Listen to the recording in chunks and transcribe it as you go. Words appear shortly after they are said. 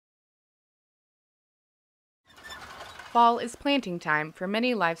Fall is planting time for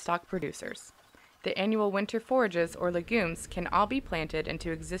many livestock producers. The annual winter forages or legumes can all be planted into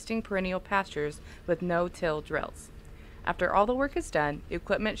existing perennial pastures with no-till drills. After all the work is done, the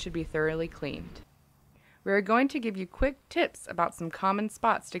equipment should be thoroughly cleaned. We are going to give you quick tips about some common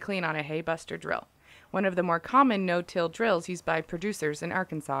spots to clean on a Haybuster drill, one of the more common no-till drills used by producers in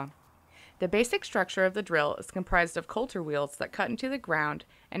Arkansas. The basic structure of the drill is comprised of coulter wheels that cut into the ground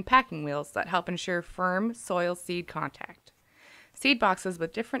and packing wheels that help ensure firm soil-seed contact. Seed boxes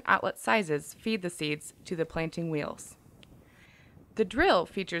with different outlet sizes feed the seeds to the planting wheels. The drill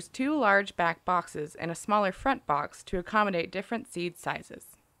features two large back boxes and a smaller front box to accommodate different seed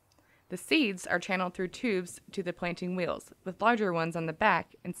sizes. The seeds are channeled through tubes to the planting wheels, with larger ones on the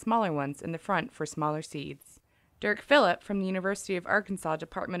back and smaller ones in the front for smaller seeds. Dirk Philipp from the University of Arkansas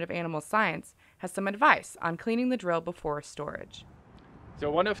Department of Animal Science has some advice on cleaning the drill before storage.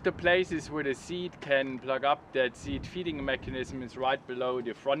 So one of the places where the seed can plug up that seed feeding mechanism is right below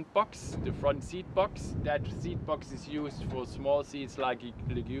the front box, the front seed box. That seed box is used for small seeds like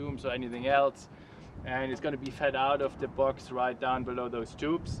legumes or anything else, and it's going to be fed out of the box right down below those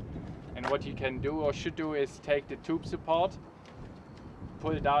tubes. And what you can do or should do is take the tubes apart,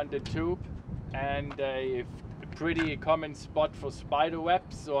 pull down the tube, and a pretty common spot for spider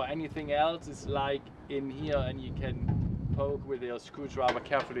webs or anything else is like in here, and you can poke with your screwdriver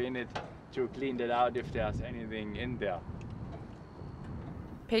carefully in it to clean that out if there's anything in there.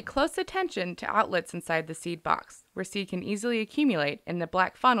 Pay close attention to outlets inside the seed box, where seed can easily accumulate in the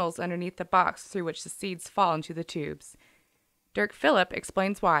black funnels underneath the box through which the seeds fall into the tubes. Dirk Philipp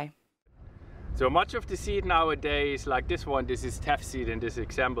explains why. So much of the seed nowadays, like this one, this is teff seed in this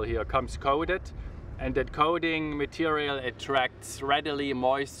example here, comes coated, and that coating material attracts readily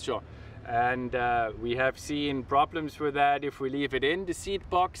moisture. And we have seen problems with that if we leave it in the seed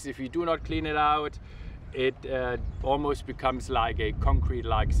box. If you do not clean it out, it almost becomes like a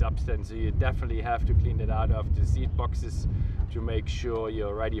concrete-like substance. So you definitely have to clean it out of the seed boxes to make sure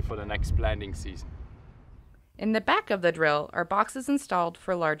you're ready for the next planting season. In the back of the drill are boxes installed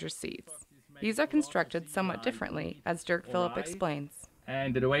for larger seeds. These are constructed somewhat differently, as Dirk Philipp explains.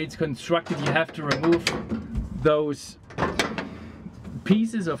 And the way it's constructed, you have to remove those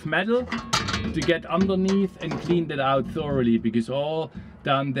pieces of metal to get underneath and clean that out thoroughly, because all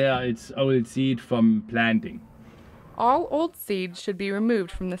down there it's old seed from planting. All old seeds should be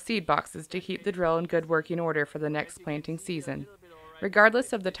removed from the seed boxes to keep the drill in good working order for the next planting season,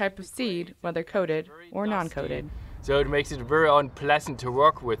 regardless of the type of seed, whether coated or non-coated. So it makes it very unpleasant to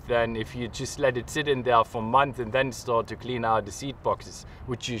work with then if you just let it sit in there for months and then start to clean out the seed boxes,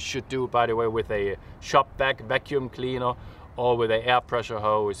 which you should do, by the way, with a shop vac vacuum cleaner or with an air pressure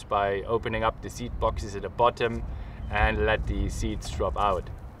hose by opening up the seed boxes at the bottom and let the seeds drop out.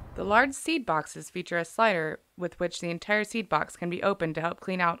 The large seed boxes feature a slider with which the entire seed box can be opened to help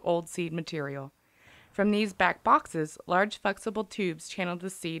clean out old seed material. From these back boxes, large flexible tubes channel the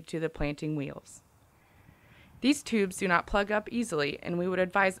seed to the planting wheels. These tubes do not plug up easily, and we would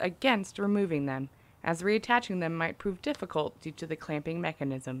advise against removing them, as reattaching them might prove difficult due to the clamping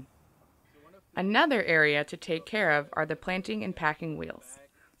mechanism. Another area to take care of are the planting and packing wheels.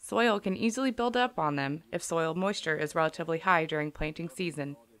 Soil can easily build up on them if soil moisture is relatively high during planting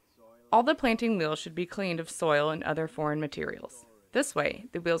season. All the planting wheels should be cleaned of soil and other foreign materials. This way,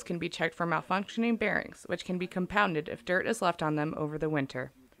 the wheels can be checked for malfunctioning bearings, which can be compounded if dirt is left on them over the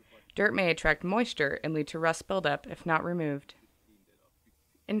winter. Dirt may attract moisture and lead to rust buildup if not removed.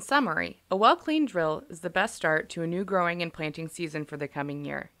 In summary, a well-cleaned drill is the best start to a new growing and planting season for the coming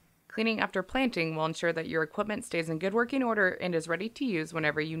year. Cleaning after planting will ensure that your equipment stays in good working order and is ready to use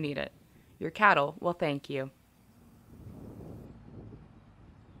whenever you need it. Your cattle will thank you.